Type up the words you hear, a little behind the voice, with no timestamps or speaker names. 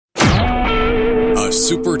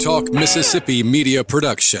SuperTalk Mississippi media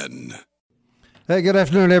production. Hey, good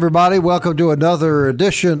afternoon, everybody. Welcome to another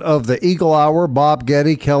edition of the Eagle Hour. Bob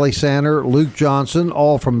Getty, Kelly Sander, Luke Johnson,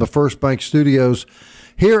 all from the First Bank Studios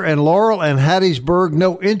here in Laurel and Hattiesburg.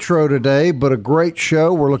 No intro today, but a great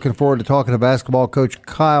show. We're looking forward to talking to basketball coach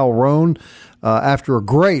Kyle Roan after a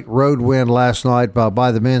great road win last night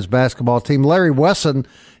by the men's basketball team. Larry Wesson,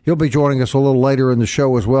 he'll be joining us a little later in the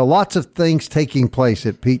show as well. Lots of things taking place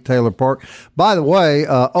at Pete Taylor Park. By the way,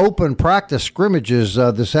 open practice scrimmages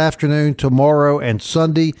this afternoon, tomorrow, and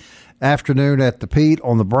Sunday afternoon at the Pete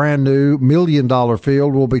on the brand new $1 million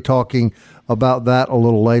field. We'll be talking about that a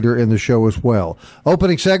little later in the show as well.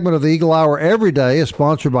 Opening segment of the Eagle Hour every day is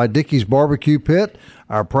sponsored by Dickey's Barbecue Pit,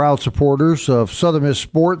 our proud supporters of Southern Miss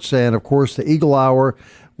Sports, and, of course, the Eagle Hour.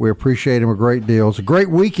 We appreciate them a great deal. It's a great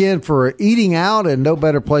weekend for eating out, and no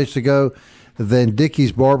better place to go than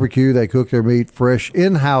Dickey's Barbecue. They cook their meat fresh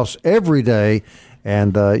in-house every day,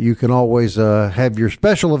 and you can always have your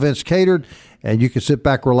special events catered, and you can sit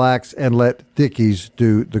back, relax, and let Dickey's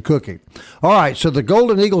do the cooking. All right, so the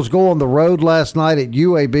Golden Eagles go on the road last night at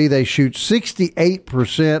UAB. They shoot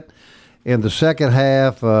 68% in the second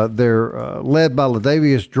half. They're led by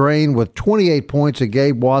Ladavius Drain with 28 points and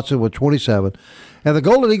Gabe Watson with 27. And the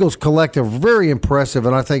Golden Eagles collect a very impressive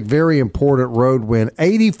and I think very important road win,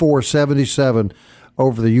 84-77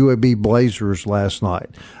 over the UAB Blazers last night.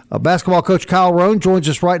 Basketball coach Kyle Roan joins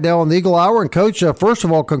us right now on the Eagle Hour. And, Coach, first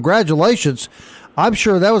of all, congratulations. I'm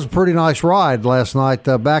sure that was a pretty nice ride last night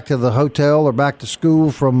back to the hotel or back to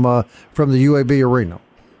school from the UAB arena.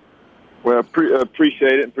 Well,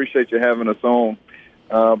 appreciate it. Appreciate you having us on.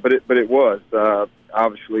 But it was.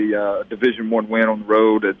 Obviously, a Division I win on the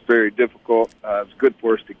road. It's very difficult. It's good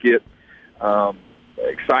for us to get.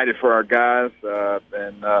 Excited for our guys,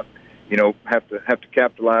 and have to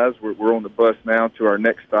capitalize. We're on the bus now to our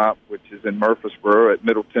next stop, which is in Murfreesboro at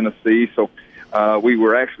Middle Tennessee. So we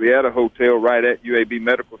were actually at a hotel right at UAB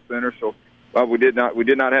Medical Center. So we did not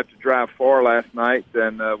have to drive far last night,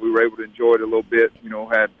 and we were able to enjoy it a little bit.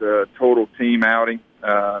 Had a total team outing.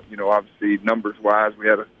 Obviously numbers-wise, we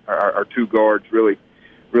had our two guards really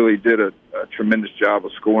did a tremendous job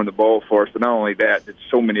of scoring the ball for us. But not only that, did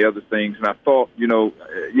so many other things. And I thought,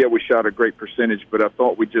 we shot a great percentage, but I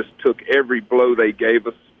thought we just took every blow they gave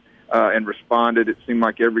us and responded. It seemed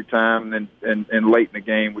like every time, and late in the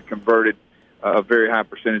game, we converted a very high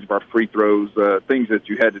percentage of our free throws, things that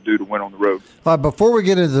you had to do to win on the road. Before we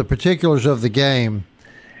get into the particulars of the game,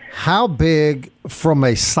 how big, from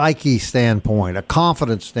a psyche standpoint, a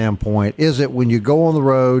confidence standpoint, is it when you go on the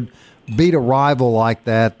road, beat a rival like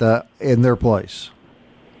that in their place?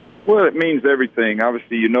 Well, it means everything.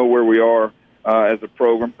 Obviously, you know where we are as a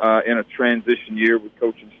program in a transition year with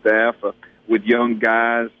coaching staff, with young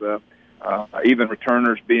guys, even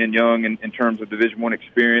returners being young in terms of Division I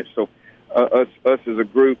experience. So us as a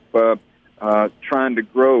group trying to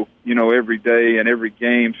grow, every day and every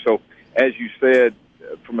game. So as you said,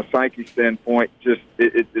 from a psyche standpoint, just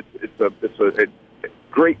it's a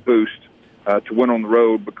great boost to win on the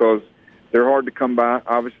road because they're hard to come by.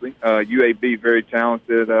 Obviously, UAB very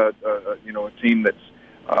talented. A team that's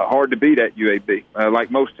hard to beat at UAB,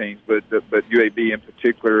 like most teams, but UAB in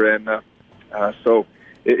particular. And so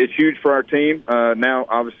it's huge for our team. Now,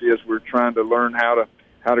 obviously, as we're trying to learn how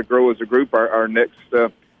to grow as a group, our next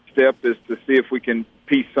step is to see if we can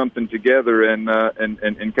piece something together and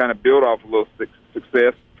kind of build off a little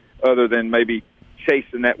success other than maybe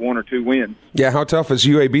chasing that one or two wins. Yeah, how tough is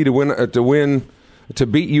UAB to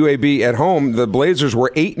beat UAB at home? The Blazers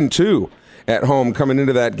were 8-2 at home coming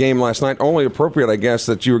into that game last night. Only appropriate, I guess,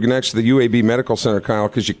 that you were next to the UAB Medical Center, Kyle,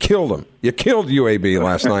 because you killed them. You killed UAB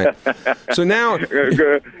last night. So now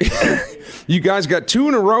you guys got 2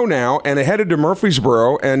 in a row now and headed to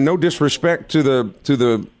Murfreesboro. And no disrespect to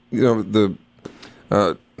the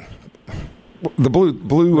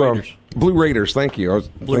Blue Raiders. Thank you.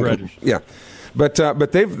 Blue Raiders. Yeah, but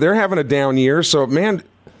they're having a down year. So man,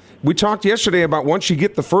 we talked yesterday about once you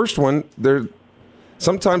get the first one,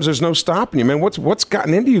 sometimes there's no stopping you, man. What's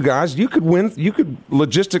gotten into you guys? You could win. You could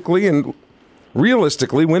logistically and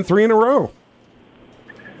realistically win 3 in a row.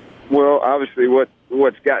 Well, obviously,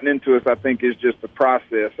 what's gotten into us, I think, is just the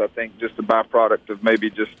process. I think just a byproduct of maybe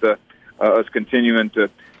just us continuing to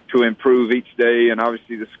improve each day. And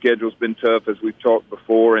obviously, the schedule's been tough, as we've talked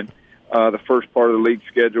before. And the first part of the league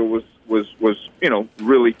schedule was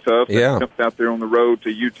really tough. Yeah. We jumped out there on the road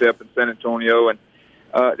to UTEP and San Antonio, and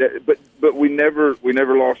but we never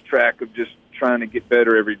lost track of just trying to get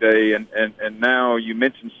better every day. And now you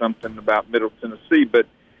mentioned something about Middle Tennessee, but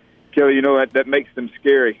Kelly, that makes them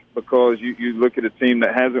scary because you look at a team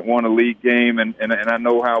that hasn't won a league game, and I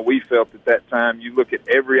know how we felt at that time. You look at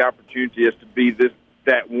every opportunity as to be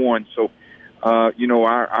that one. So,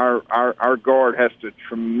 our guard has to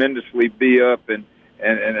tremendously be up, and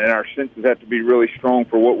our senses have to be really strong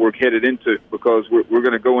for what we're headed into, because we're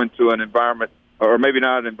going to go into an environment, or maybe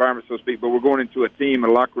not an environment, so to speak, but we're going into a team, a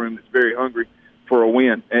locker room that's very hungry for a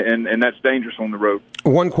win, and that's dangerous on the road.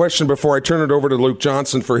 One question before I turn it over to Luke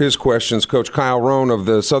Johnson for his questions. Coach Kyle Roan of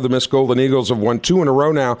the Southern Miss Golden Eagles have won 2 in a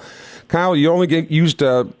row now. Kyle, you only used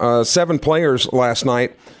 7 players last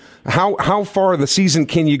night. How far the season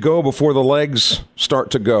can you go before the legs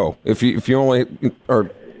start to go? If you only,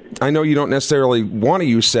 or I know you don't necessarily want to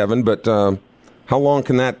use 7, but how long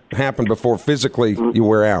can that happen before physically you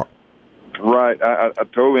wear out? Right, I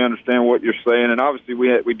totally understand what you're saying, and obviously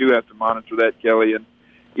we do have to monitor that, Kelly. And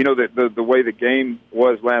the way the game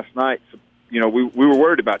was last night, we were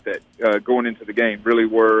worried about that going into the game, really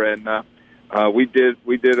were, and we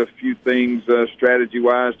did a few things strategy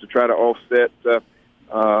wise to try to offset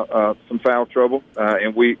some foul trouble,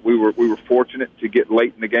 and we were fortunate to get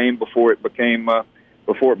late in the game before it became a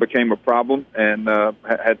problem, and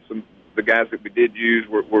had the guys that we did use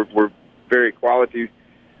were very quality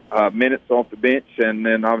minutes off the bench, and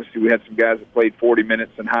then obviously we had some guys that played 40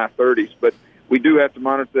 minutes in high 30s. But we do have to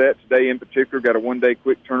monitor that today in particular. Got a one-day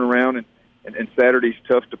quick turnaround, and Saturday's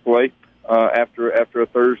tough to play after a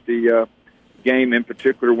Thursday game in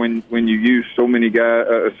particular when you use so many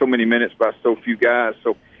minutes by so few guys.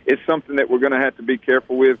 So it's something that we're going to have to be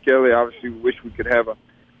careful with, Kelly. Obviously, we wish we could have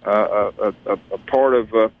a part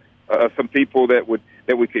of some people that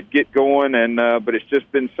we could get going, and but it's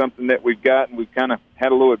just been something that we've got, and we've kind of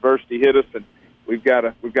had a little adversity hit us, and we've got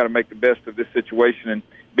to make the best of this situation and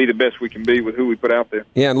be the best we can be with who we put out there.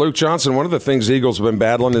 Yeah, and Luke Johnson, one of the things the Eagles have been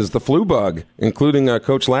battling is the flu bug, including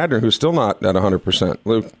Coach Ladner, who's still not at 100%.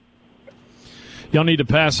 Luke? Y'all need to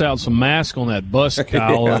pass out some masks on that bus,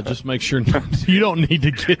 Kyle. Yeah. Just make sure you don't need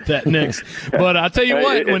to get that next. But I tell you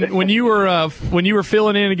what, when you were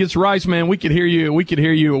filling in against Rice, man, we could hear you. We could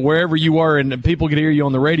hear you wherever you were, and people could hear you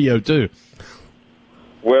on the radio too.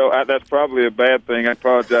 Well, that's probably a bad thing. I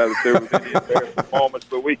apologize if there was any embarrassing moments,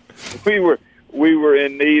 but we were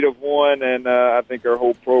in need of one, and I think our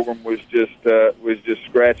whole program was just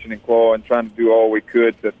scratching and clawing, trying to do all we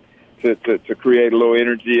could to create a little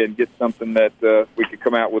energy and get something that we could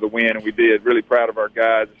come out with a win, and we did. Really proud of our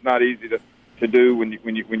guys. It's not easy to do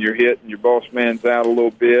when you're hit and your boss man's out a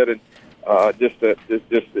little bit, and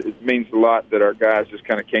it means a lot that our guys just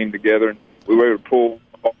kind of came together and we were able to pull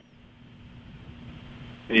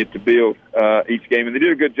to build each game, and they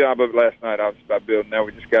did a good job of it last night. Obviously by building. Now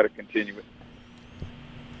we just got to continue it.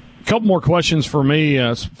 A couple more questions for me.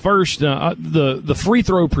 First, the free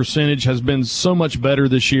throw percentage has been so much better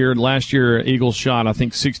this year. Last year, Eagles shot, I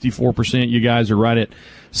think, 64%. You guys are right at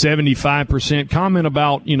 75%. Comment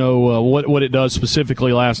about, what it does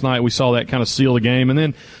specifically last night. We saw that kind of seal the game. And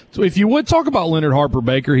then, so if you would talk about Leonard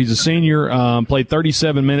Harper-Baker, he's a senior, played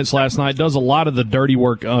 37 minutes last night, does a lot of the dirty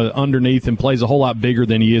work underneath, and plays a whole lot bigger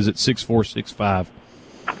than he is at 6'4",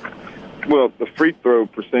 6'5". Well, the free throw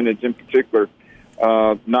percentage in particular,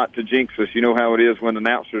 not to jinx us, you know how it is when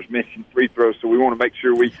announcers mention free throws, so we want to make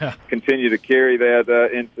sure we continue to carry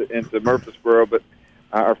that into Murfreesboro. But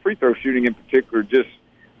our free throw shooting in particular, just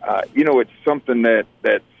it's something that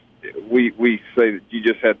we say that you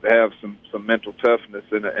just have to have some mental toughness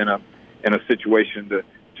in a situation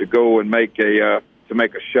to go and make a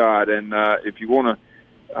shot. And if you want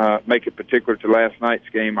to make it particular to last night's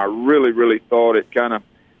game, I really thought it kind of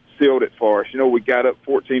sealed it for us. We got up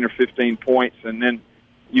 14 or 15 points, and then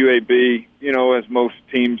UAB, as most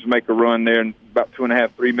teams make a run there, and about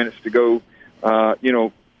 2.5, 3 minutes to go,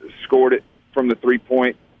 scored it from the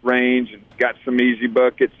 3-point range and got some easy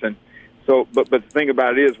buckets. And so, but the thing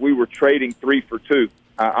about it is we were trading 3 for 2.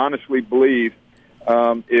 I honestly believe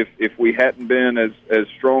if we hadn't been as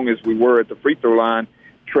strong as we were at the free throw line,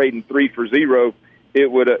 trading 3 for 0,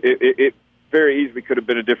 it very easily could have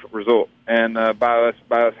been a different result. And by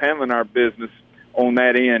us handling our business on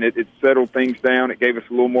that end, it settled things down. It gave us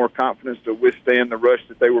a little more confidence to withstand the rush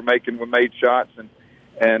that they were making when made shots,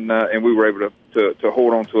 and we were able to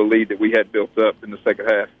hold on to a lead that we had built up in the second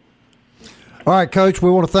half. All right, Coach,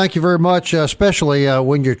 we want to thank you very much, especially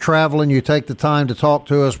when you're traveling. You take the time to talk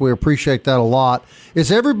to us. We appreciate that a lot.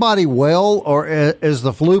 Is everybody well, or is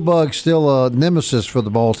the flu bug still a nemesis for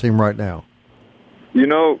the ball team right now?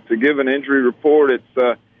 To give an injury report,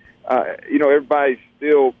 it's, everybody's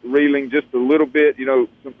still reeling just a little bit. I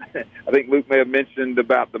think Luke may have mentioned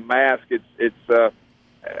about the mask. It's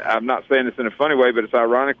I'm not saying this in a funny way, but it's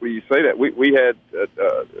ironically you say that. We had,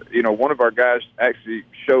 one of our guys actually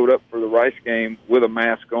showed up for the Rice game with a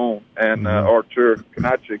mask on, and Artur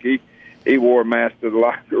Kanachik, he wore a mask to the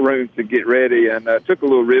locker room to get ready, and took a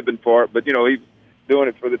little ribbon for it. But he's doing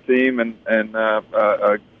it for the team, and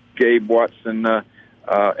Gabe Watson,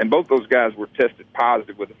 and both those guys were tested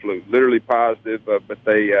positive with the flu, literally positive, but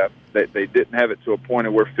they didn't have it to a point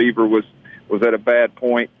of where fever was at a bad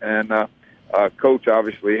point, and Coach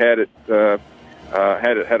obviously had a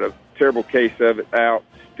terrible case of it out.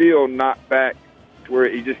 Still not back to where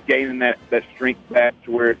he's just gaining that strength back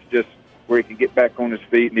to where it's just where he can get back on his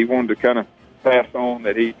feet, and he wanted to kind of pass on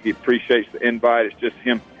that he appreciates the invite. It's just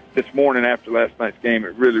him this morning after last night's game.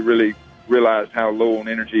 It really realized how low on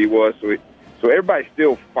energy he was. So everybody's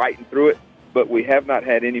still fighting through it, but we have not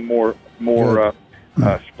had any more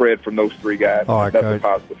spread from those three guys. All right, that's Coach. a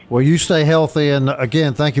positive. Well, you stay healthy, and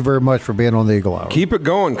again, thank you very much for being on the Eagle Hour. Keep it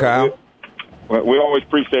going, Kyle. Well, we always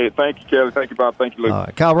appreciate it. Thank you, Kelly. Thank you, Bob. Thank you,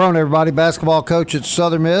 Luke. Kyle Roan, everybody, basketball coach at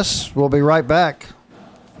Southern Miss. We'll be right back.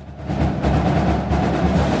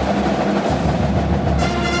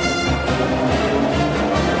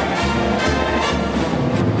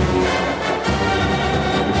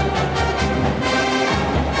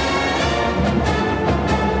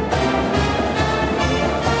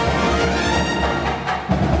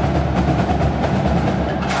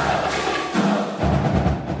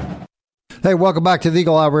 Hey, welcome back to the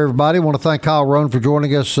Eagle Hour, everybody. I want to thank Kyle Roan for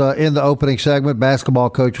joining us in the opening segment. Basketball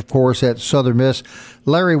coach, of course, at Southern Miss.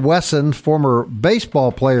 Larry Wesson, former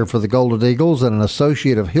baseball player for the Golden Eagles and an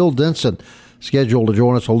associate of Hill Denson, scheduled to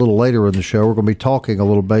join us a little later in the show. We're going to be talking a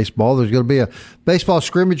little baseball. There's going to be a baseball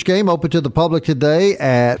scrimmage game open to the public today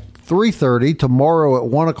at 3:30, tomorrow at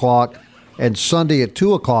 1 o'clock, and Sunday at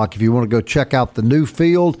 2 o'clock if you want to go check out the new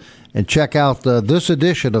field and check out this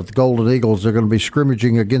edition of the Golden Eagles. They're going to be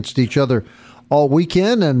scrimmaging against each other all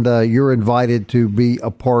weekend, and you're invited to be a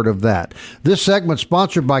part of that. This segment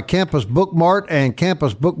sponsored by Campus Bookmart and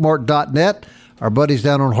campusbookmart.net. Our buddies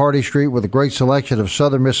down on Hardy Street with a great selection of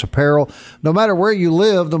Southern Miss apparel. No matter where you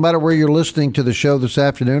live, no matter where you're listening to the show this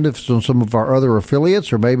afternoon, if it's on some of our other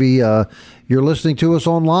affiliates, or maybe you're listening to us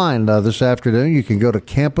online this afternoon, you can go to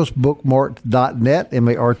campusbookmart.net,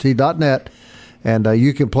 MART.net, and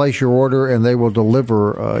you can place your order, and they will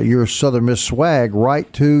deliver your Southern Miss swag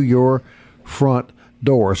right to your front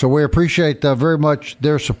door. So we appreciate very much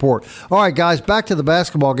their support. All right, guys, back to the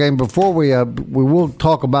basketball game. Before we will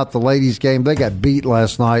talk about the ladies' game. They got beat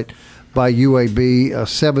last night by UAB,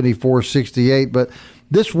 74-68. But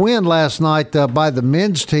this win last night by the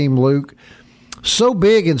men's team, Luke, so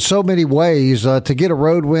big in so many ways. To get a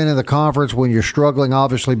road win in the conference when you're struggling,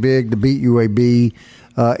 obviously big. To beat UAB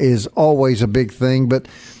is always a big thing. But,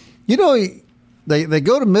 you know, they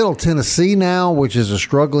go to Middle Tennessee now, which is a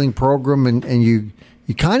struggling program, and you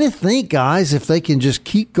kind of think, guys, if they can just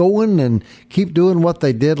keep going and keep doing what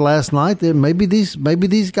they did last night, then maybe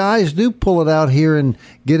these guys do pull it out here and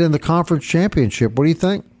get in the conference championship. What do you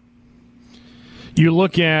think? You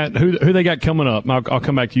look at who they got coming up. I'll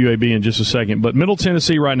come back to UAB in just a second. But Middle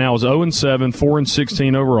Tennessee right now is 0-7,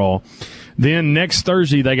 4-16 overall. Then next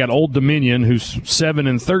Thursday they got Old Dominion, who's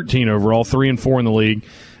 7-13 overall, 3-4 in the league.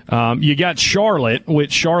 You got Charlotte,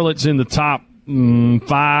 which Charlotte's in the top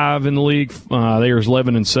 5 in the league. There's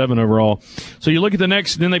 11-7 overall. So you look at the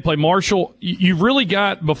next. Then they play Marshall. You've really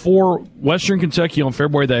got before Western Kentucky on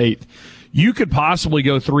February the 8th. You could possibly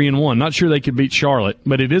go 3-1. Not sure they could beat Charlotte,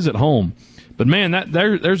 but it is at home. But man,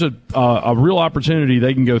 there's a real opportunity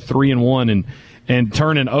they can go 3-1 and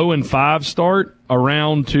turn an 0-5 start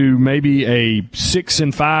around to maybe a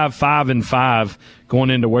 6-5, 5-5 going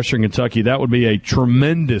into Western Kentucky. That would be a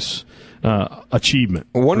tremendous achievement.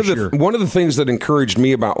 One of the things that encouraged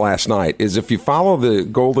me about last night is if you follow the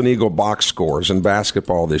Golden Eagle box scores in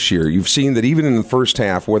basketball this year, you've seen that even in the first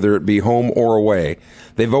half, whether it be home or away,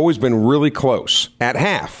 they've always been really close at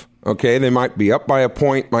half. Okay, they might be up by a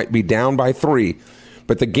point, might be down by 3,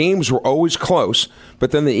 but the games were always close.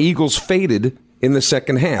 But then the Eagles faded in the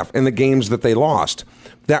second half in the games that they lost.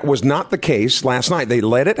 That was not the case last night. They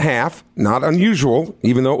led at half, not unusual,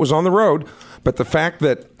 even though it was on the road. But the fact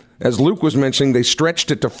that, as Luke was mentioning, they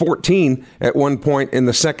stretched it to 14 at one point in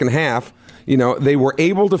the second half, you know, they were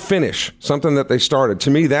able to finish something that they started.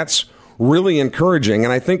 To me, that's really encouraging.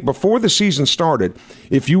 And I think before the season started,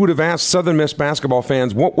 if you would have asked Southern Miss basketball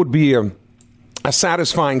fans what would be a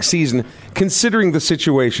satisfying season considering the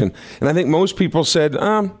situation, and I think most people said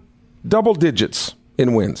double digits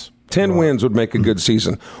in wins. 10 wins would make a good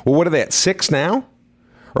season. Well, what are they at, 6 now?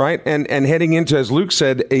 Right? And heading into, as Luke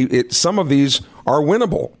said, some of these are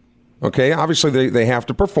winnable. Okay, obviously they have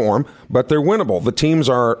to perform, but they're winnable. The teams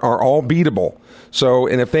are all beatable. So,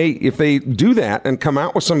 and if they do that and come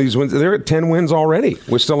out with some of these wins, they're at 10 wins already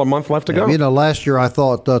with still a month left to go. You know, last year I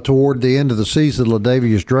thought toward the end of the season,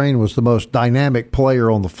 Ladavius Drain was the most dynamic player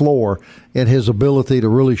on the floor in his ability to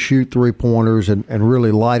really shoot three-pointers and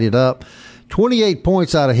really light it up. 28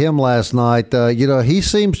 points out of him last night. He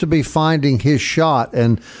seems to be finding his shot.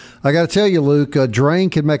 And I got to tell you, Luke, Drain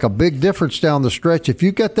can make a big difference down the stretch. If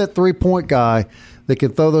you got that three-point guy that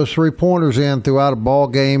can throw those three-pointers in throughout a ball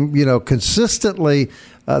game, consistently,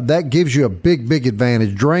 that gives you a big, big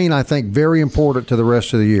advantage. Drain, I think, very important to the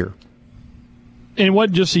rest of the year. And it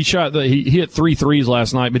wasn't just he hit 3 threes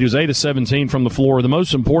last night, but he was 8 of 17 from the floor. The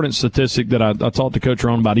most important statistic that I talked to Coach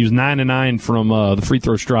Roan about, he was 9 of 9 from the free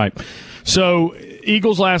throw stripe. So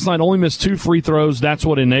Eagles last night only missed 2 free throws. That's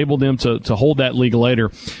what enabled them to hold that lead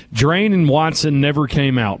later. Drain and Watson never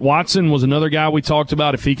came out. Watson was another guy we talked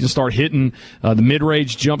about. If he can start hitting the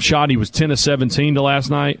mid-range jump shot, he was 10 of 17 to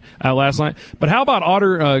last night. But how about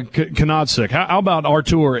Otter Kanadsuk? How about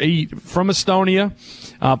Artur? He from Estonia.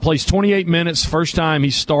 Plays 28 minutes. First time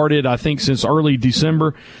he started, I think, since early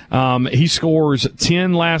December. He scores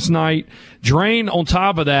 10 last night. Drain, on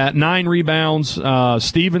top of that, 9 rebounds.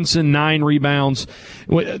 Stevenson, 9 rebounds.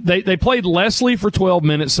 They played Leslie for 12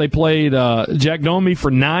 minutes. They played Jack Domi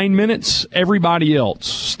for 9 minutes. Everybody else.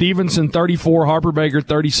 Stevenson, 34. Harper Baker,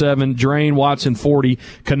 37. Drain, Watson, 40.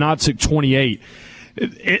 Kanadsuk, 28.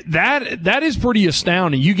 That is pretty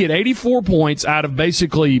astounding. You get 84 points out of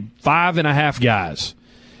basically 5.5 guys.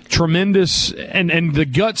 Tremendous, and the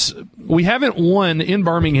guts. We haven't won in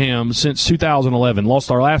Birmingham since 2011.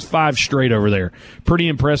 Lost our last 5 straight over there. Pretty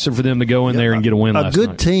impressive for them to go in there and get a win last night. A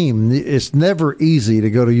good team. It's never easy to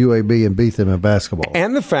go to UAB and beat them in basketball.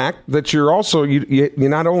 And the fact that you're also you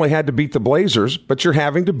not only had to beat the Blazers, but you're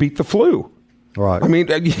having to beat the Flu. Right. I mean,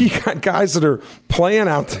 you got guys that are playing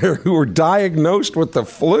out there who are diagnosed with the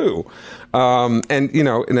flu. And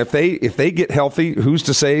if they get healthy, who's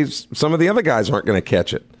to say some of the other guys aren't going to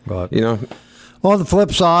catch it? Right. On the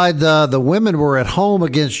flip side, the women were at home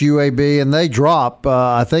against UAB, and they drop,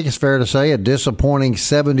 I think it's fair to say, a disappointing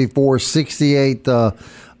 74-68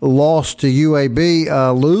 loss to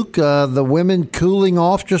UAB. Luke, the women cooling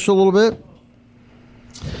off just a little bit?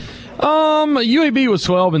 UAB was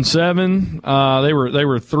 12-7. They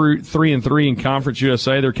were 3-3 in Conference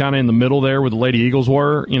USA. They're kind of in the middle there where the Lady Eagles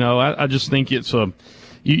were. I just think it's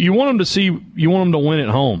you want them to win at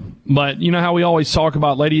home. But you know how we always talk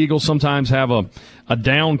about Lady Eagles sometimes have a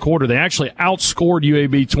down quarter. They actually outscored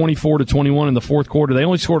UAB 24-21 in the fourth quarter. They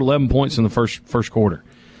only scored 11 points in the first quarter.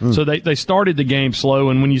 So they started the game slow.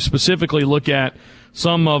 And when you specifically look at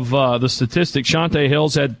some of the statistics, Shantae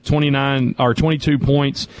Hills had 22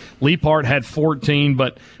 points. Leapart had 14.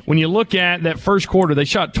 But when you look at that first quarter, they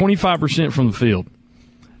shot 25% from the field.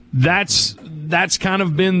 That's kind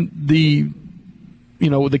of been the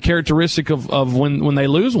characteristic of when they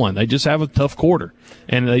lose one. They just have a tough quarter,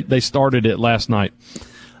 and they started it last night.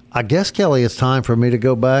 I guess, Kelly, it's time for me to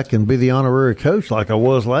go back and be the honorary coach like I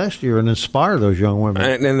was last year and inspire those young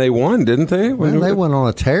women. And they won, didn't they? Man, they went on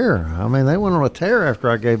a tear. I mean, they went on a tear after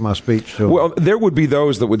I gave my speech to them. Well, there would be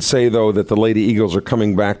those that would say, though, that the Lady Eagles are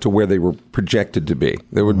coming back to where they were projected to be.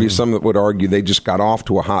 There would be some that would argue they just got off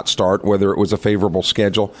to a hot start, whether it was a favorable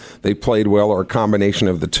schedule, they played well, or a combination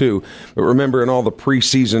of the two. But remember, in all the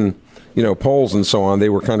preseason polls and so on, they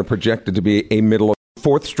were kind of projected to be a middle of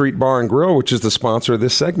 4th Street Bar and Grill, which is the sponsor of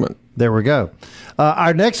this segment. There we go.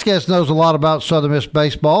 Our next guest knows a lot about Southern Miss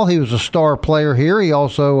baseball. He was a star player here. He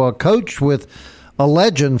also coached with a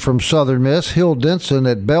legend from Southern Miss, Hill Denson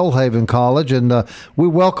at Belhaven College. And we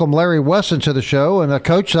welcome Larry Wesson to the show. And,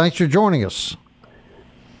 Coach, thanks for joining us.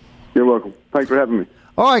 You're welcome. Thanks for having me.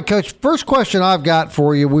 All right, Coach, first question I've got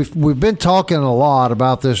for you. We've been talking a lot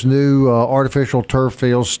about this new artificial turf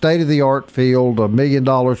field, state-of-the-art field, $1 million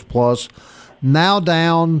plus. Now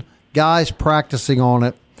down, guys practicing on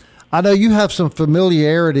it. I know you have some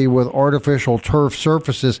familiarity with artificial turf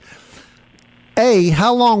surfaces. A,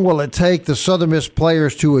 how long will it take the Southern Miss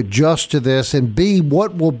players to adjust to this? And B,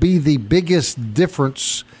 what will be the biggest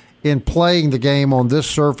difference in playing the game on this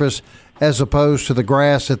surface as opposed to the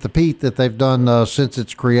grass at the Pete that they've done since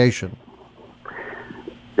its creation?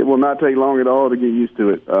 It will not take long at all to get used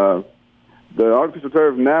to it. The artificial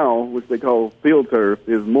turf now, which they call field turf,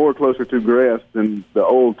 is more closer to grass than the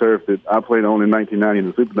old turf that I played on in 1990 in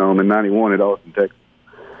the Superdome and 91 at Austin, Texas.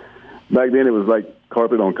 Back then it was like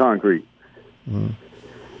carpet on concrete.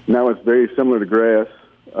 Now it's very similar to grass.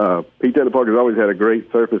 Pete Taylor Park has always had a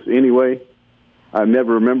great surface anyway. I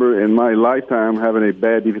never remember in my lifetime having a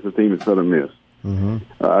bad defensive team at Southern Miss.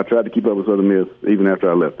 I tried to keep up with Southern Miss even after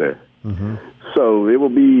I left there. So it will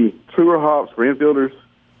be truer hops for infielders.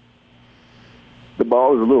 The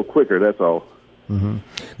ball is a little quicker, that's all.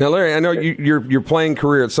 Now, Larry, I know your playing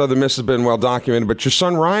career at Southern Miss has been well documented, but your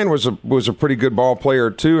son Ryan was a pretty good ball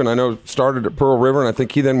player too, and I know started at Pearl River, and I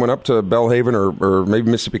think he then went up to Belhaven or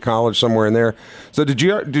maybe Mississippi College, somewhere in there. So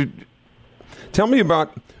tell me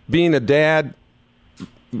about being a dad,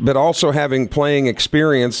 but also having playing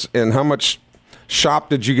experience, and how much shop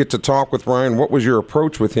did you get to talk with Ryan? What was your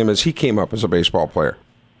approach with him as he came up as a baseball player?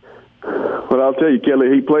 Well, I'll tell you,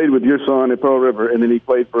 Kelly, he played with your son at Pearl River, and then he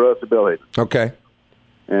played for us at Belhaven. Okay.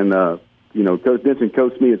 And, Coach Denson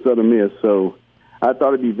coached me at Southern Miss, so I thought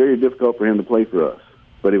it'd be very difficult for him to play for us.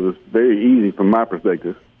 But it was very easy from my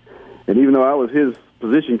perspective. And even though I was his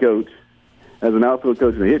position coach, as an outfield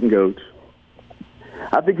coach and a hitting coach,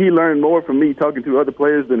 I think he learned more from me talking to other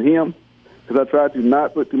players than him, because I tried to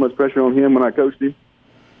not put too much pressure on him when I coached him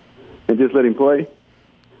and just let him play.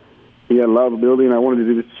 He had a lot of ability, and I wanted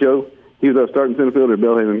to do this show. He was our starting center fielder at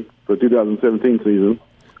Belhaven for the 2017 season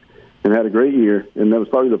and had a great year, and that was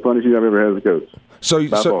probably the funnest year I've ever had as a coach.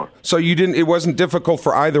 So you didn't. It wasn't difficult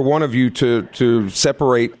for either one of you to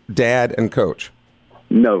separate dad and coach?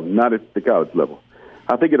 No, not at the college level.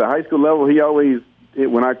 I think at the high school level,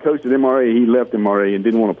 when I coached at MRA, he left MRA and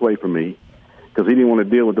didn't want to play for me because he didn't want to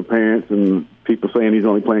deal with the parents and people saying he's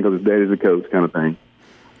only playing because his daddy's a coach kind of thing.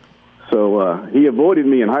 So he avoided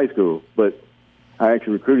me in high school, but I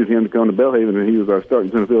actually recruited him to come to Belhaven, and he was our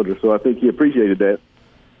starting center fielder. So I think he appreciated that.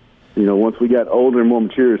 Once we got older and more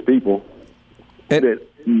mature as people, that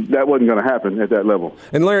wasn't going to happen at that level.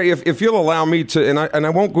 And Larry, if you'll allow me to, and I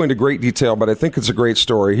won't go into great detail, but I think it's a great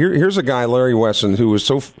story. Here's a guy, Larry Wesson, who was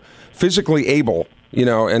so physically able,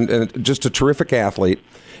 and just a terrific athlete,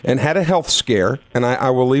 and had a health scare, and I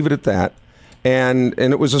will leave it at that. And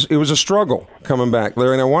it was a struggle coming back,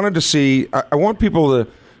 Larry. And I wanted to see. I want people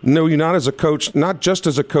to know you not as a coach, not just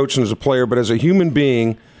as a coach and as a player, but as a human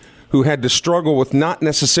being who had to struggle with not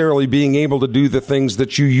necessarily being able to do the things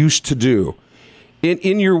that you used to do.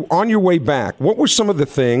 On your way back, what were some of the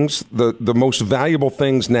things, the most valuable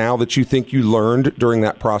things now that you think you learned during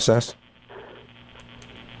that process?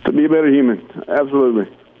 To be a better human, absolutely.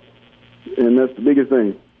 And that's the biggest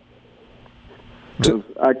thing.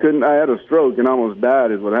 I had a stroke and almost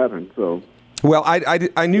died is what happened. So. Well,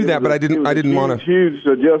 I knew that, but I didn't want to. Huge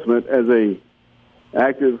adjustment as a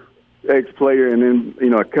active ex-player and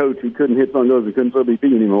then, a coach who couldn't hit front goals and couldn't throw BP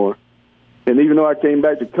anymore. And even though I came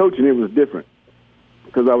back to coaching, it was different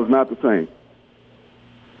because I was not the same.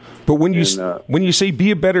 But when you say be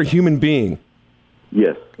a better human being,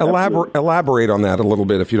 yes, elaborate on that a little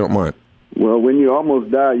bit if you don't mind. Well, when you almost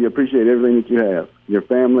die, you appreciate everything that you have, your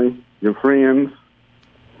family, your friends,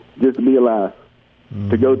 just to be alive,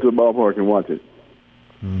 to go to a ballpark and watch it,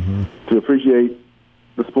 to appreciate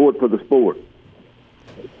the sport for the sport.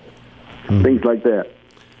 Things like that.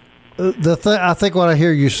 I think what I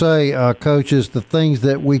hear you say, Coach, is the things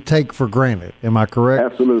that we take for granted. Am I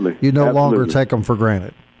correct? Absolutely. You no longer take them for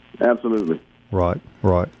granted. Absolutely. Right.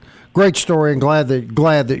 Great story, and glad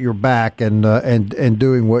that you're back and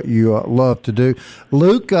doing what you love to do.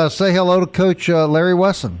 Luke, say hello to Coach Larry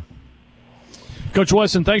Wesson. Coach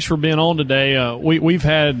Wesson, thanks for being on today. We've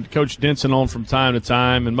had Coach Denson on from time to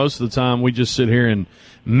time, and most of the time we just sit here and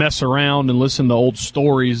mess around and listen to old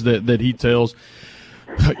stories that he tells.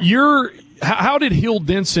 How did Hill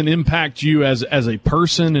Denson impact you as a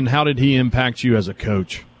person, and how did he impact you as a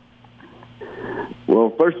coach?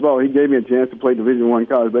 Well, first of all, he gave me a chance to play Division I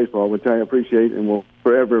college baseball, which I appreciate and will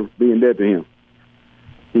forever be in debt to him.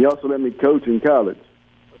 He also let me coach in college.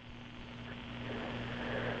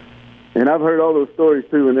 And I've heard all those stories,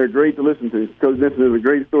 too, and they're great to listen to. Coach Denson is a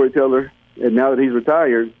great storyteller, and now that he's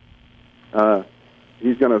retired,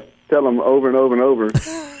 he's going to tell them over and over and over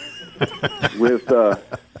with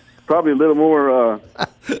probably a little more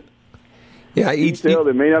detail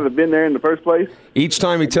that may not have been there in the first place. Each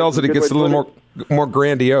time he tells it gets a little more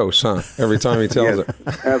grandiose, huh? Every time he tells it.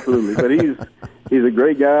 Absolutely. But he's a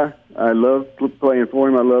great guy. I love playing for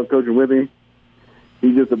him. I love coaching with him.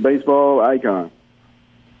 He's just a baseball icon.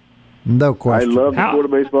 No question. I love the sport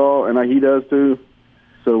of baseball, and he does too.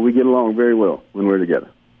 So we get along very well when we're together.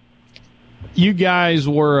 You guys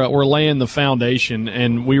were laying the foundation,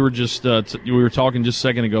 and we were just we were talking just a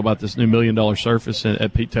second ago about this new $1 million surface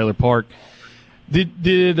at Pete Taylor Park.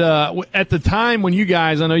 Did at the time when you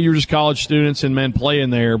guys, I know you were just college students and playing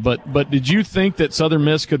there, but did you think that Southern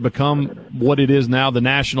Miss could become what it is now, the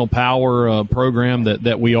national power program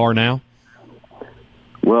that we are now?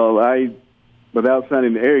 Well, without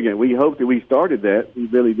sounding arrogant, we hoped that we started that. We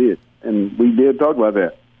really did, and we did talk about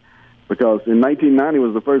that. because in 1990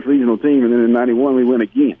 was the first regional team, and then in 91 we went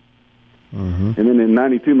again. And then in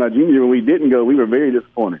 92, my junior year, when we didn't go, we were very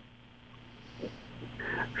disappointed.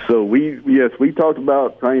 So we talked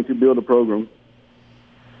about trying to build a program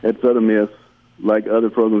at Southern Miss like other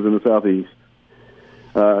programs in the Southeast.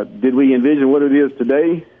 Did we envision what it is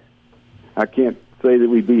today? I can't say that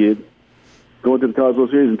we did. Going to the College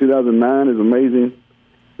World Series in 2009 is amazing.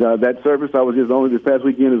 That service I was just on this past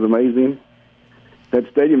weekend is amazing. That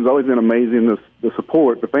stadium's always been amazing. The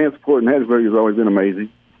support, the fan support in Hattiesburg has always been amazing.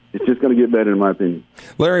 It's just going to get better, in my opinion.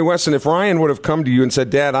 Larry Wesson, if Ryan would have come to you and said,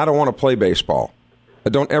 Dad, I don't want to play baseball. I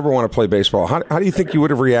don't ever want to play baseball. How do you think you would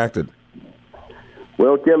have reacted?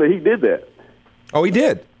 Well, Kelly, he did that. Oh, he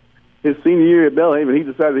did? His senior year at Belhaven, he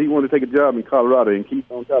decided he wanted to take a job in Colorado, in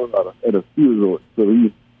Keystone, Colorado, at a ski resort. So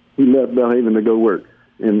he left Belhaven to go work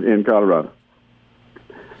in Colorado.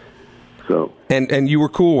 So and you were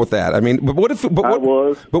cool with that. I mean, but what if? But I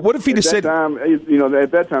was. But what if he just said?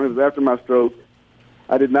 At that time, it was after my stroke.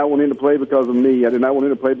 I did not want him to play because of me. I did not want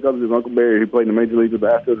him to play because of his Uncle Barry, who played in the Major Leagues with the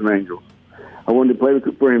Astros and Angels. I wanted to play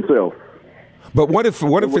for himself. But what if?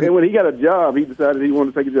 And when he got a job, he decided he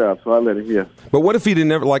wanted to take a job, so I let him. Yes. But what if he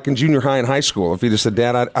didn't ever, like in junior high and high school, if he just said,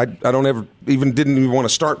 Dad, I didn't even want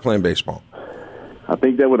to start playing baseball? I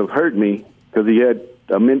think that would have hurt me because he had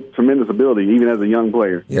tremendous ability, even as a young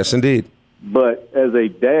player. Yes, indeed. But as a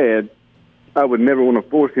dad, I would never want to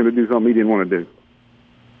force him to do something he didn't want to do.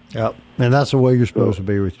 Yep, and that's the way you're supposed to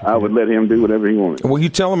be with your kid. I would let him do whatever he wanted. Well, you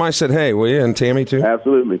tell him I said, hey, will you? And Tammy, too?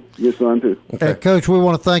 Absolutely. Your son, too. Okay. Coach, we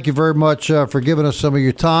want to thank you very much for giving us some of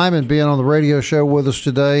your time and being on the radio show with us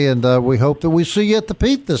today, and we hope that we see you at the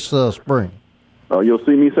Pete this spring. You'll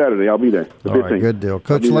see me Saturday. I'll be there. All right, good deal.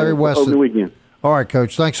 Coach Larry Wesson. Opening weekend. All right,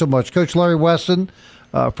 Coach. Thanks so much. Coach Larry Wesson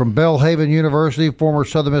from Belhaven University, former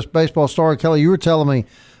Southern Miss baseball star. Kelly, you were telling me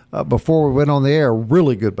before we went on the air,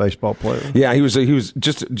 really good baseball player. Yeah, he was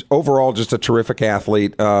just overall just a terrific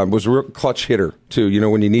athlete. Was a real clutch hitter too. You know,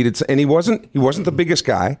 when you needed, and he wasn't the biggest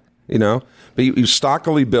guy. You know, but he was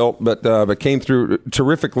stockily built, but came through,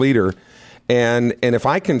 terrific leader. And if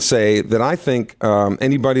I can say that, I think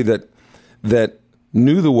anybody that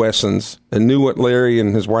knew the Wessons and knew what Larry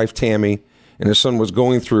and his wife Tammy and his son was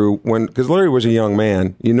going through because Larry was a young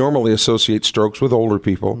man. You normally associate strokes with older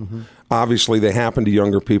people. Mm-hmm. Obviously, they happen to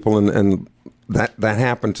younger people, and that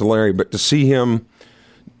happened to Larry. But to see him,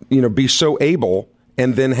 be so able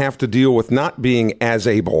and then have to deal with not being as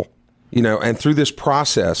able, and through this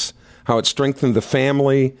process, how it strengthened the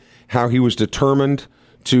family, how he was determined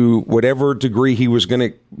to whatever degree he was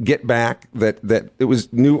going to get back, that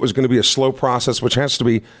knew it was going to be a slow process, which has to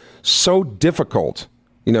be so difficult.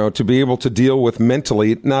 To be able to deal with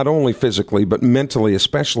mentally, not only physically, but mentally,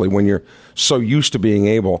 especially when you're so used to being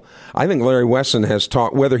able. I think Larry Wesson has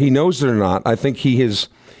taught, whether he knows it or not, I think he has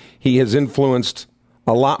influenced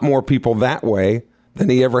a lot more people that way than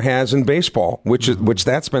he ever has in baseball, which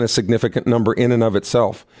that's been a significant number in and of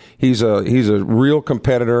itself. He's a real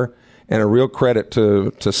competitor and a real credit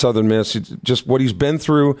to Southern Miss. Just what he's been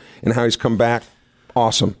through and how he's come back.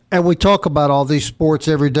 Awesome. And we talk about all these sports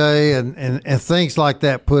every day, and things like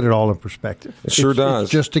that put it all in perspective. It sure does.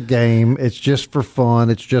 It's just a game. It's just for fun.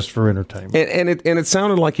 It's just for entertainment. And it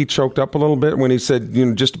sounded like he choked up a little bit when he said,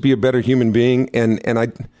 just to be a better human being. And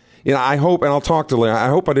I hope, and I'll talk to Larry, I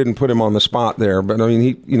hope I didn't put him on the spot there. But I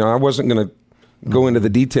mean, I wasn't going to go into the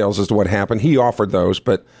details as to what happened. He offered those,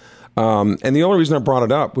 but and the only reason I brought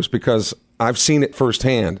it up was because I've seen it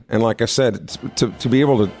firsthand. And like I said, to be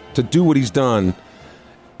able to do what he's done.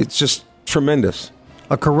 It's just tremendous.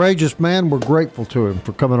 A courageous man. We're grateful to him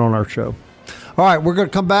for coming on our show. All right, we're going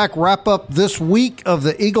to come back, wrap up this week of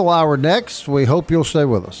the Eagle Hour next. We hope you'll stay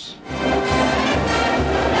with us.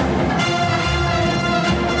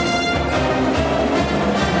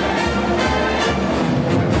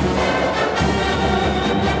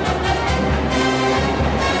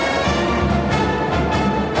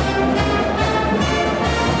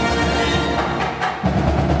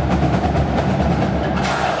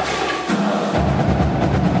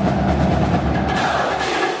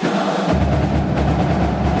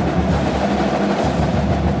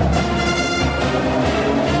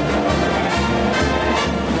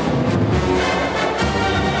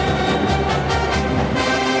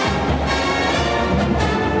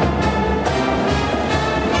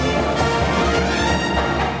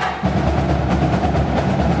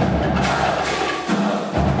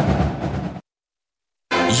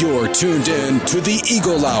 You're tuned in to the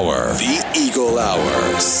Eagle Hour. The Eagle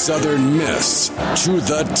Hour. Southern Miss to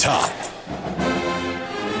the top.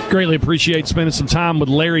 Greatly appreciate spending some time with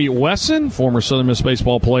Larry Wesson, former Southern Miss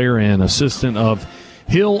baseball player and assistant of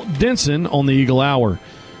Hill Denson on the Eagle Hour.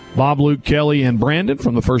 Bob, Luke, Kelly, and Brandon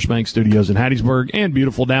from the First Bank Studios in Hattiesburg and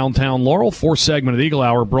beautiful downtown Laurel. Fourth segment of the Eagle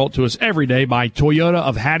Hour brought to us every day by Toyota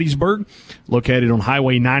of Hattiesburg, located on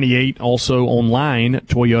Highway 98, also online,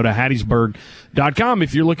 ToyotaHattiesburg.com.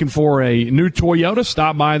 If you're looking for a new Toyota,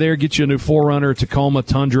 stop by there, get you a new 4Runner, Tacoma,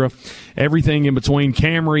 Tundra, everything in between.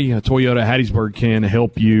 Camry, Toyota Hattiesburg can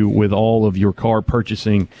help you with all of your car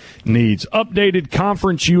purchasing needs. Updated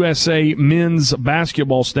Conference USA men's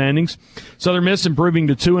basketball standings. Southern Miss improving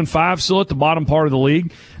to 2-5, still at the bottom part of the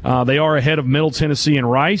league. They are ahead of Middle Tennessee and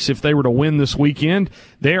Rice. If they were to win this weekend,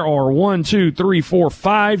 there are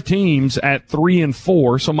 5 teams at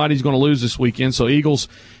 3-4. Somebody's going to lose this weekend, so Eagles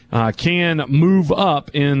can move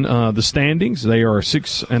up in the standings. They are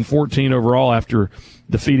 6-14 overall after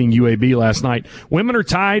defeating UAB last night. Women are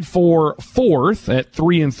tied for fourth at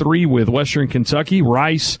 3-3 with Western Kentucky.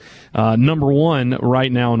 Rice, number one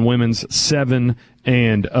right now in women's 7-0.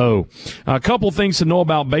 A couple things to know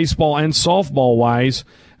about baseball and softball wise.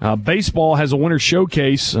 Baseball has a winter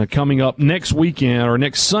showcase coming up next weekend, or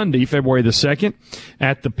next Sunday, February the 2nd,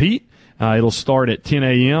 at the Pete. It'll start at 10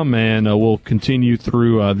 a.m. and will continue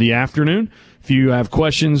through the afternoon. If you have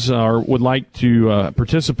questions or would like to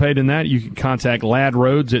participate in that, you can contact Ladd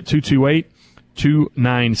Rhodes at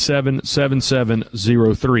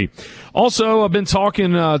 228-297-7703. Also, I've been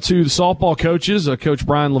talking to the softball coaches, Coach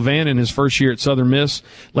Brian Levan in his first year at Southern Miss.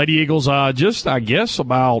 Lady Eagles, just, I guess,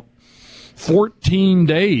 about 14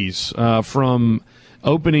 days from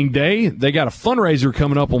opening day. They got a fundraiser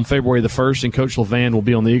coming up on February the 1st, and Coach Levan will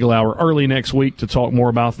be on the Eagle Hour early next week to talk more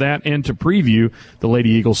about that and to preview the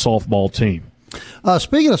Lady Eagles softball team.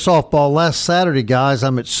 Speaking of softball, last Saturday, guys,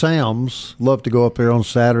 I'm at Sam's. Love to go up there on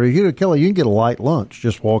Saturday. You know, Kelly, you can get a light lunch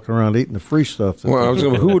just walking around eating the free stuff. Well, I was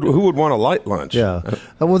gonna, who would want a light lunch? Yeah.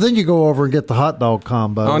 Well, then you go over and get the hot dog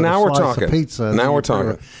combo. Oh, now we're talking. Pizza. Now we're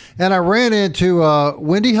talking. And I ran into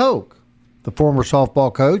Wendy Hoke, the former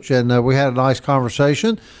softball coach, and we had a nice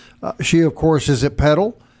conversation. She, of course, is at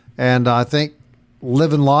Petal, and I think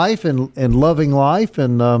living life and loving life,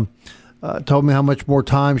 and told me how much more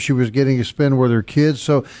time she was getting to spend with her kids.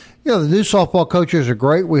 So, you know, the new softball coaches are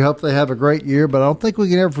great. We hope they have a great year, but I don't think we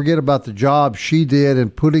can ever forget about the job she did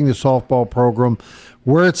in putting the softball program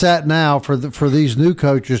where it's at now for these new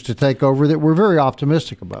coaches to take over that we're very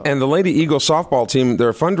optimistic about. And the Lady Eagles softball team,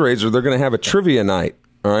 their fundraiser, they're going to have a trivia night.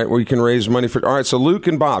 All right, where you can raise money for. All right, so Luke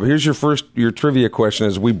and Bob, here's your trivia question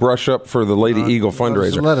as we brush up for the Lady Eagle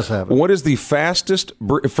fundraiser. Let us have it. What is the fastest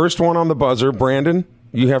first one on the buzzer, Brandon?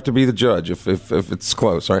 You have to be the judge if it's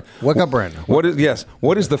close. All right. Wake up, Brandon. What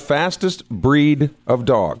is the fastest breed of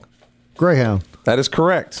dog? Greyhound. That is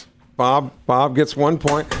correct. Bob gets 1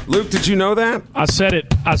 point. Luke, did you know that? I said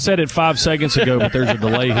it 5 seconds ago, but there's a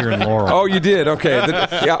delay here in Laurel. Oh, you did? Okay. Ding,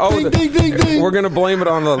 ding, ding. We're going to blame it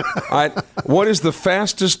on the... All right. What is the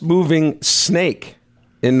fastest moving snake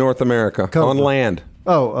in North America on land?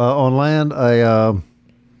 On land, Luke?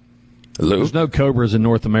 There's no cobras in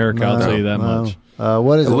North America, I'll tell you that much.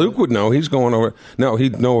 What is Luke would know. He's going over... No,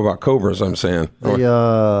 he'd know about cobras, I'm saying.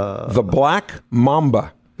 The black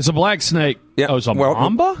mamba. It's a black snake. Yeah. Oh, it's a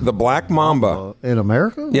mamba? The black mamba. in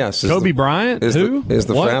America? Yes. Kobe Bryant? Who? Is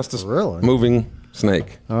the What? fastest Really? moving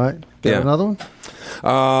snake. All right. Got another one?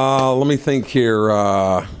 Let me think here.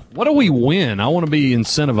 What do we win? I want to be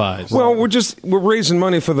incentivized. Well, we're raising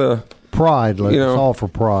money for the... Pride. It's all for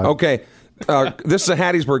pride. Okay. This is a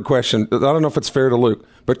Hattiesburg question. I don't know if it's fair to Luke,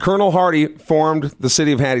 but Colonel Hardy formed the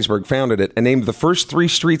city of Hattiesburg, founded it, and named the first 3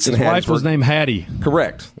 streets in Hattiesburg. His wife was named Hattie.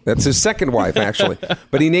 Correct. That's his second wife, actually.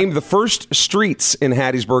 But he named the first streets in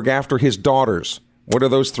Hattiesburg after his daughters. What are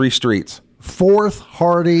those 3 streets? 4th,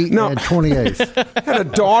 Hardy, and 28th. Had a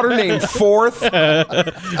daughter named 4th,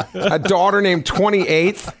 a daughter named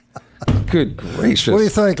 28th. Good gracious. What do you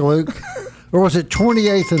think, Luke? Or was it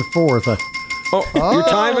 28th and 4th? Your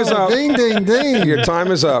time is up. Ding, ding, ding. Your time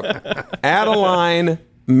is up. Adeline,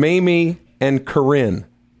 Mamie, and Corinne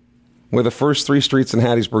were the first 3 streets in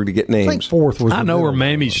Hattiesburg to get names. I think 4th was I know where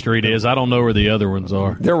Mamie Street is. I don't know where the other ones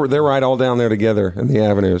are. They're right all down there together in the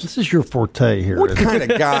avenues. This is your forte here. What kind of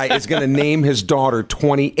guy is going to name his daughter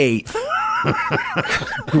 28th?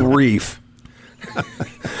 Grief.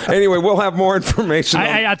 Anyway, we'll have more information.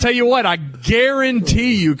 I tell you what, I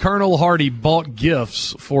guarantee you Colonel Hardy bought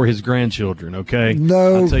gifts for his grandchildren, okay?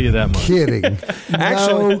 No I'll tell you that much. Kidding.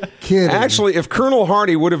 Actually, if Colonel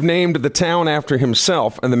Hardy would have named the town after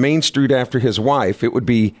himself and the main street after his wife, it would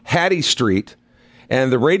be Hattie Street,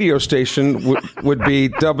 and the radio station would be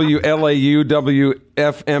WLAU,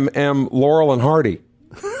 WFMM, Laurel and Hardy.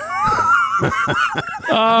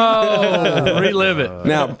 Relive it.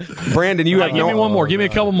 Now, Brandon, you have give me one more. Give me a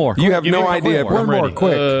couple more. You have no idea. One more,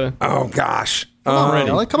 quick. Oh, gosh.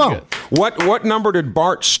 Kelly, come on. What number did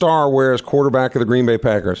Bart Starr wear as quarterback of the Green Bay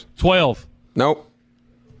Packers? 12. Nope.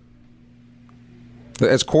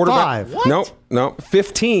 As quarterback? 5. Nope.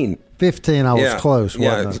 15. 15, I was close,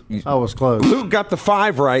 wasn't I? I was close. Luke got the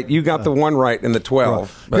 5 right. You got the 1 right in the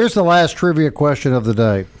 12. Right. Here's the last trivia question of the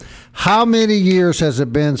day. How many years has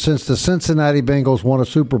it been since the Cincinnati Bengals won a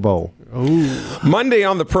Super Bowl? Ooh. Monday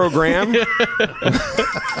on the program.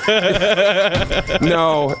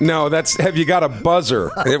 No, that's have you got a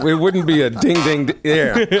buzzer? It wouldn't be a ding ding.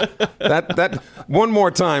 Yeah, that one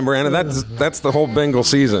more time, Brandon. That's the whole Bengal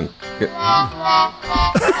season.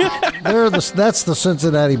 That's the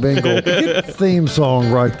Cincinnati Bengal theme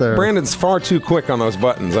song right there. Brandon's far too quick on those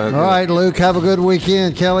buttons. All right, Luke, have a good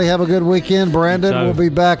weekend. Kelly, have a good weekend. Brandon, we'll be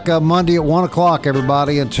back Monday at 1 o'clock,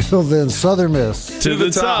 everybody. Until then, Southern Miss. To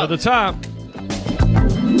the top. To the top.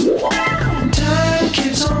 Time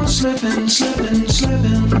keeps on slipping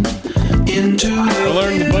into the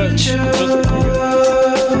future.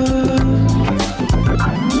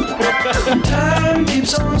 Time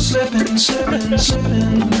keeps on slipping into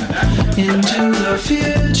the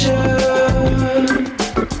future.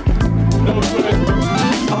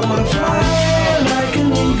 I wanna fly like an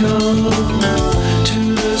eagle to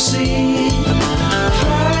the sea.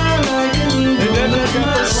 Fly like an eagle, let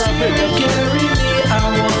my spirit carry me. I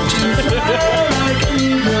want to fly like an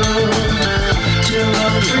eagle till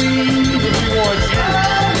I'm free.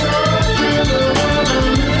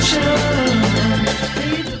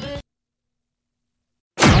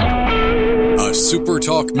 A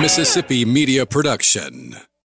SuperTalk Mississippi media production.